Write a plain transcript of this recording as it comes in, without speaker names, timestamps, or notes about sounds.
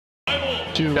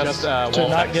To Just, to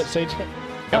not get Sage.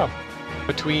 Oh.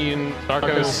 Between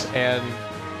Darkos and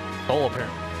Soul,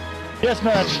 apparently. Yes,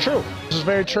 no, that's true. This is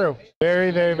very true.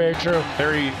 Very, very, very true.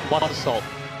 Lots of salt.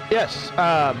 Yes.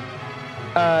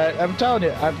 I'm telling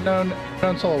you, I've known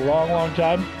Soul a long, long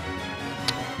time.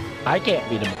 I can't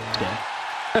beat him in this game.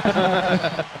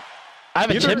 I've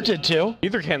attempted to.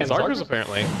 Neither can Zarkos,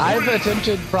 apparently. I've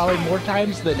attempted probably more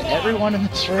times than everyone in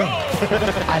this room.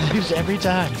 I lose every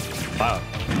time. Wow.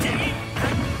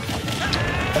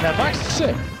 And that box is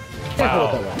sick.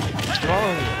 Wow.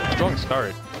 Strong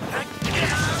start.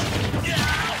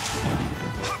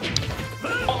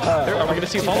 Are we going to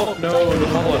see follow-up? No,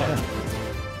 follow-up.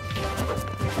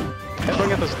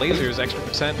 Throwing at those lasers, extra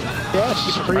 %. Yeah, it's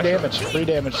just free damage. Free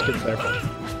damage gets there.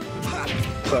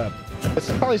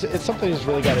 It's something he's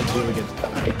really got to do against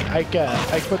Ike.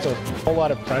 Ike puts a whole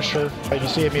lot of pressure. Like you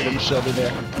see him even shielding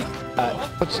there.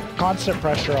 Puts constant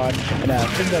pressure on. And a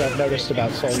thing that I've noticed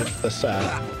about Soul with this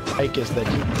Ike is that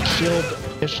he shield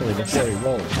initially before he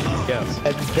rolls. Yes.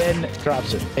 And then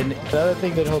drops it. And the other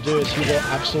thing that he'll do is he will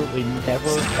absolutely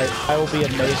never. I will be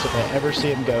amazed if I ever see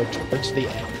him go towards the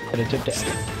end and attempt to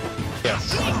end.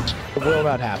 Yes. It will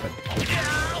not happen.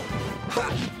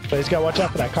 But he's got to watch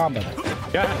out for that combo.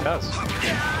 Yeah, it does.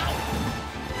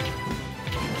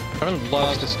 Everyone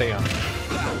loves to stay on.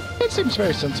 It seems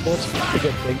very sensible. It's a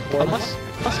good thing for him. Unless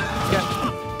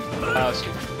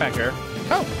back here.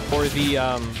 Oh. Or the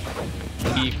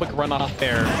quick run off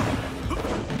there.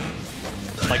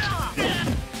 Like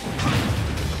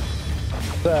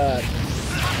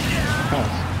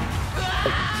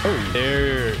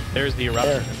there's the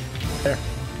eruption. There.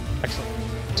 Excellent.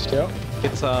 Still?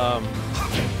 It's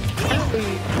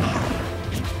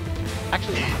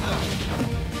actually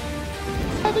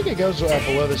I think it goes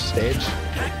below the stage.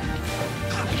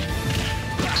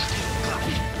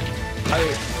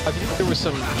 I think there was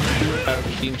some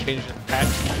being changed in the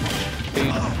patch.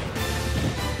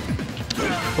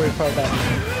 Wait for that.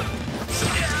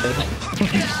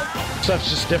 Stuff's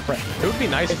just different. It would be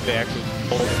nice if they actually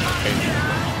pulled it.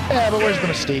 Yeah, but where's the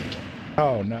mystique?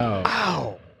 Oh no.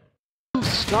 Ow!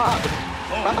 Stop!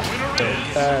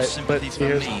 But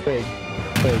here's the thing.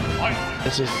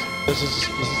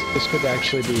 This could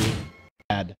actually be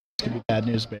bad. This could be bad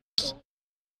news bears.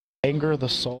 Anger the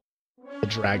soul, the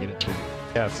dragon.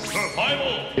 Yes.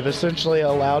 You've essentially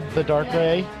allowed the Dark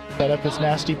Ray set up his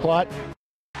nasty plot.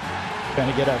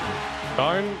 Gonna get up.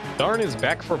 Darn is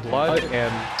back for blood,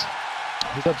 and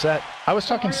he's upset. I was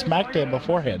talking smack to him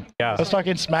beforehand. Yeah. I was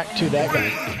talking smack to that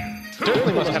guy.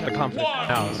 Certainly must have the confidence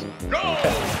now.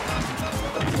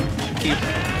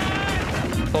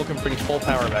 Soul can bring full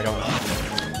power back on.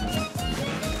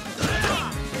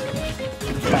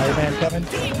 Fireman coming.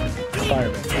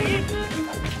 Fireman.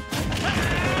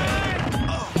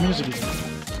 The music is.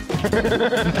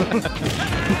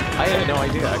 I had no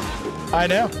idea. I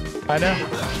know.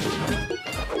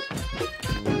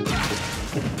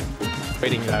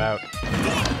 Waiting that out.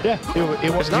 Yeah, he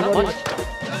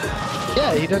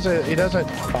yeah, he doesn't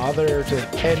bother to.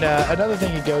 And another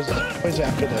thing, he goes always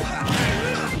after the.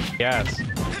 Yes.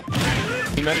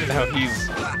 He mentioned how he's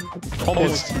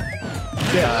almost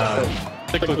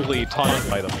cyclically taunted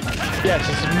by them. Yes,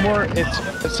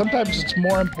 it's sometimes it's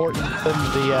more important than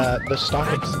the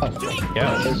stock itself.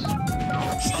 Yes.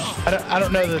 I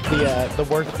don't know that the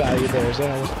worth value there is. No.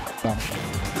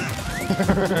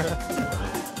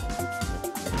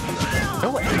 No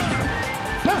way.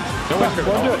 No,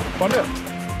 won't do it.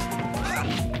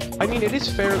 I mean, it is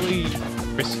fairly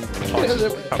risky.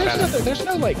 There's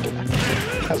no like.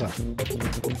 How's that?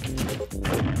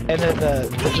 And then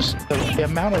the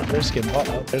amount of risk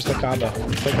involved. There's the combo.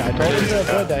 The guy told him to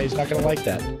avoid that. He's not gonna like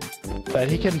that. But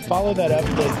he can follow that up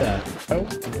with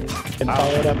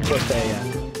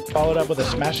follow it up with a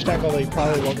smash attack. Although he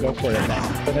probably won't go for it in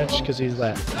that finish because he's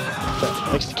likes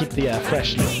to keep the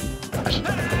freshness.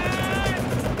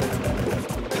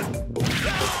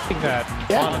 That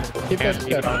keep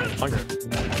it longer.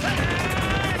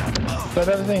 But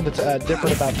another thing that's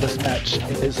different about this match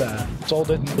is Soul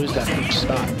didn't lose that much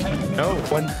stock. No.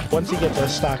 Once he gets a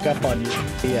stock up on you,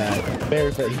 he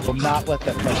will not let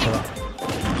that pressure off.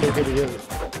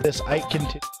 This Ike can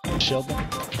shield him.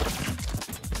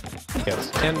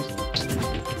 Yes, and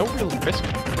no real risk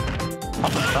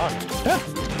off the stock. Yeah.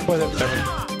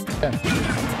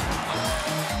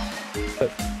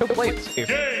 But no blades. See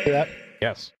that?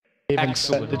 Yes. Even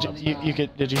excellent. Did you hear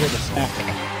the snap?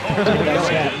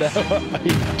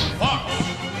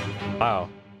 Wow.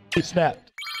 He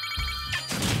snapped.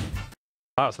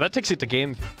 Wow, so that takes it to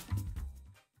game.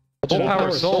 Full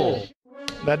power Soul.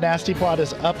 That nasty plot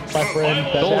is up, my friend.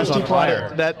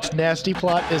 That nasty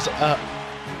plot is up.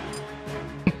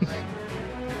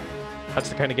 That's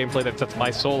the kind of gameplay that sets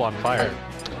my soul on fire.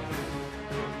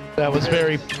 That was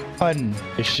very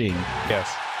punishing.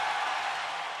 Yes.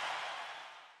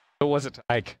 So was it to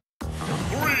Ike? 3, 2,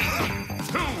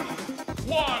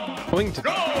 1, Going to.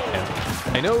 go!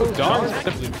 I know Dawn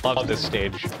specifically loves this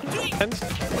stage. Hence,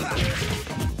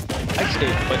 Ike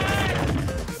stage, but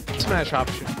Smash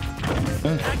option.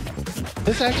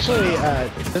 This actually,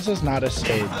 this is not a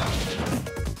stage.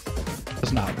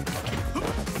 It's not.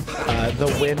 The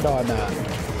wind on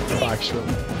Fox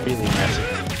really messy.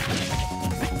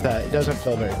 It doesn't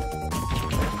feel very.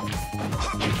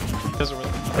 Doesn't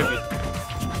really.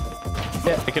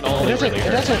 Yeah, It can only really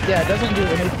it doesn't. Yeah, it doesn't do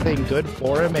anything good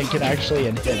for him, and can actually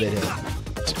inhibit him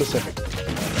specifically.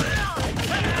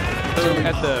 So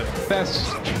at the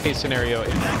best case scenario,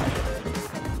 it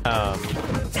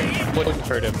wouldn't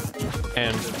hurt him,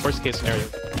 and worst case scenario,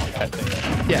 that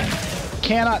thing. Yeah,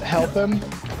 cannot help him,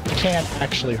 can't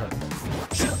actually hurt him.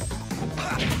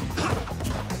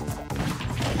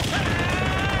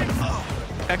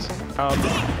 Excellent. I'll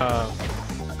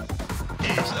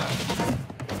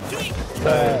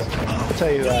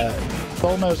tell you,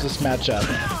 Bull knows this matchup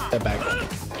at back.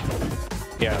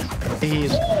 Yeah.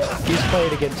 He's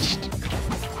played against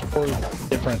 4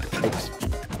 different types.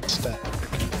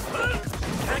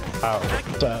 Wow.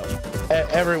 So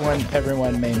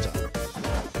everyone mains up.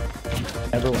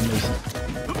 Everyone loses.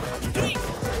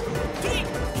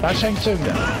 Not Shang Tsung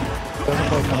though. Doesn't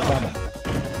play Kung Fu.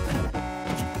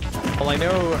 Well, I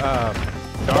know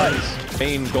Dar's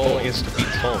main goal is to beat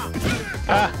Soul.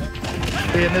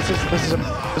 And this is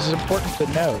important to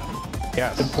know.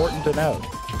 Yes. It's important to know.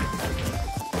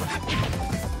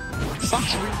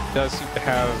 Fox does seem to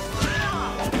have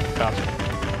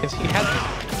because he has to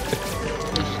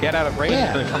get out of range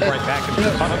and then come right back and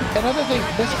punish him. Another thing,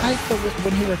 this Ike,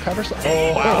 when he recovers,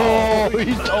 Wow.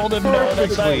 he told him no.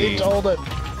 That's how he told him.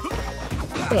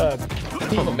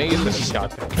 Amazing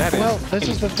shot. That is Well, this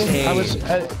is the thing. I was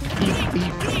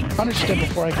he punished him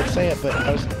before I could say it, but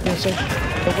I was gonna say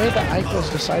the way that Ike was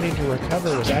deciding to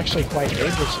recover was actually quite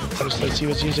dangerous. Since he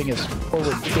was using his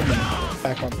forward human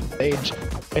back on the stage,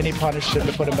 and he punished him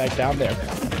to put him back down there.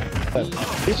 But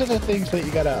these are the things that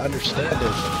you gotta understand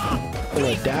is to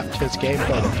adapt his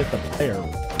gameplay to fit the player.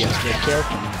 Yes, the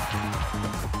character.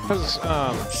 Because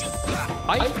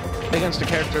Ike against a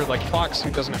character like Fox, who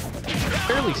doesn't have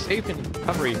fairly safe in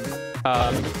recovery,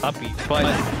 upbeat, but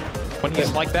when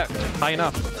he's like that, high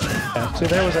enough. Yeah. So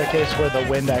there was a case where the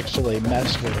wind actually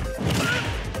messed with him.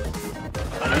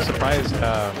 I'm surprised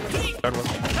John was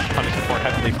punished more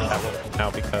heavily for that one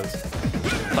now, because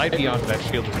side beyond that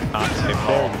shield is not safe at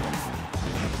all.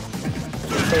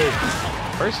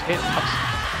 First hit ups.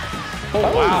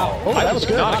 Oh wow! Oh, that was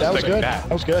good. That was good. That.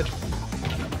 That was good.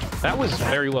 That was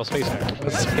very well spaced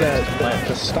there.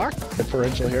 The stock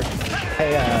differential here.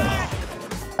 Hey,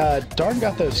 Darn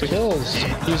got those kills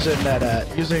using that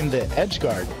using the edge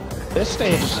guard. This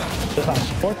stage does not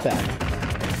support that.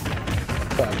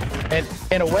 But, and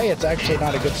in a way, it's actually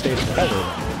not a good stage for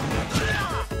everyone.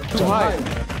 Too high.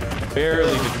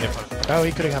 Barely didn't hit him. Oh,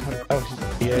 he could have got him. Oh,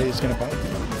 yeah, he's gonna fight.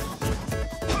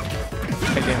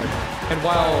 And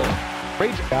while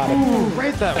Rage Got him. Ooh,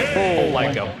 right that full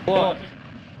like a book.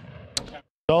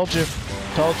 Told you.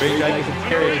 Told you. Rage can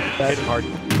carry hit hard.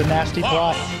 The nasty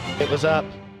plot. It was up.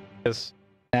 Yes.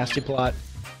 Nasty plot.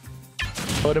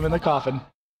 Put him in the coffin.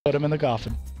 Put him in the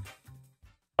coffin.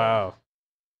 Wow.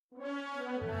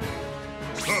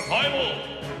 Survival!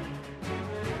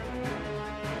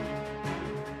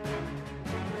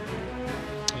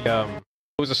 It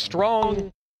was a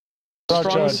strong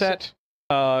choice. set.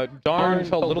 Darn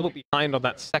fell a little bit behind on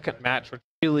that second match, which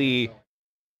really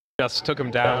just took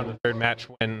him down in the third match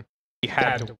when he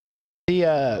had to.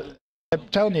 I'm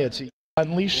telling you, it's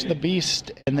unleash the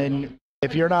beast, and then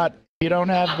if you don't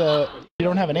have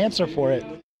an answer for it,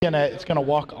 it's gonna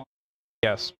walk on.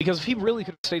 Yes, because if he really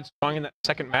could have stayed strong in that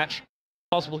second match,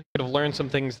 possibly he could have learned some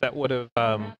things that would have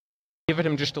given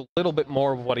him just a little bit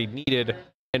more of what he needed,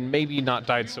 and maybe not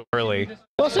died so early.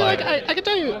 Well, see, like I can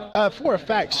tell you for a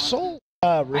fact, Soul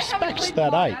respects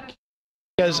that Ike,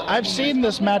 because I've seen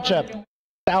this matchup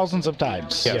thousands of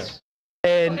times. Yes.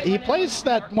 And he plays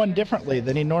that one differently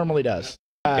than he normally does.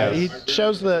 Yes. He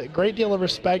shows the great deal of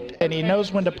respect, and he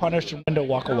knows when to punish and when to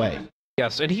walk away.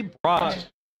 Yes, and he brought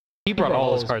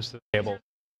all his cards to the table.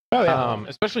 Oh yeah.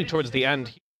 Especially towards the end,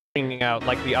 he was bringing out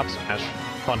like the up smash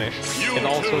punish and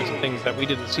all sorts of things that we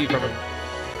didn't see from him.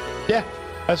 Yeah,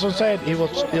 that's what I'm saying.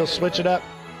 He'll switch it up.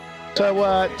 So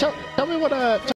tell me what